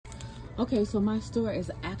Okay, so my store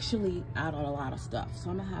is actually out on a lot of stuff. So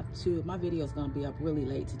I'm gonna have to, my video is gonna be up really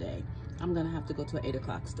late today. I'm gonna have to go to an 8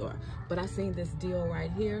 o'clock store. But I seen this deal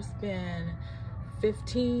right here, spend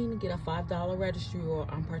 $15, get a $5 registry reward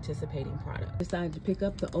on participating product. Decided to pick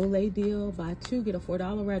up the Olay deal, buy 2, get a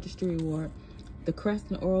 $4 registry reward. The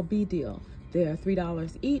Crest and Oral-B deal, they're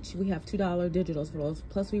 $3 each. We have $2 digitals for those,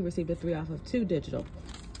 plus we received a 3 off of 2 digital.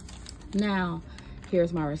 Now,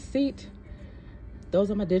 here's my receipt. Those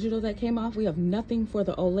are my digitals that came off. We have nothing for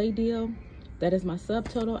the Olay deal. That is my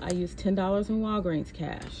subtotal. I used $10 in Walgreens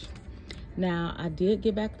cash. Now, I did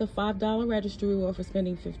get back the $5 registry reward for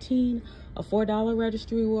spending $15, a $4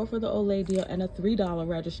 registry reward for the Olay deal, and a $3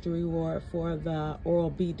 registry reward for the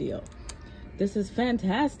Oral-B deal. This is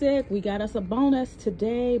fantastic. We got us a bonus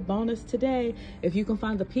today. If you can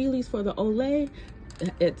find the peelies for the Olay,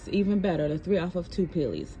 it's even better, the 3 off of 2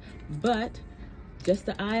 peelies. But just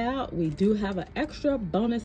the eye out, we do have an extra bonus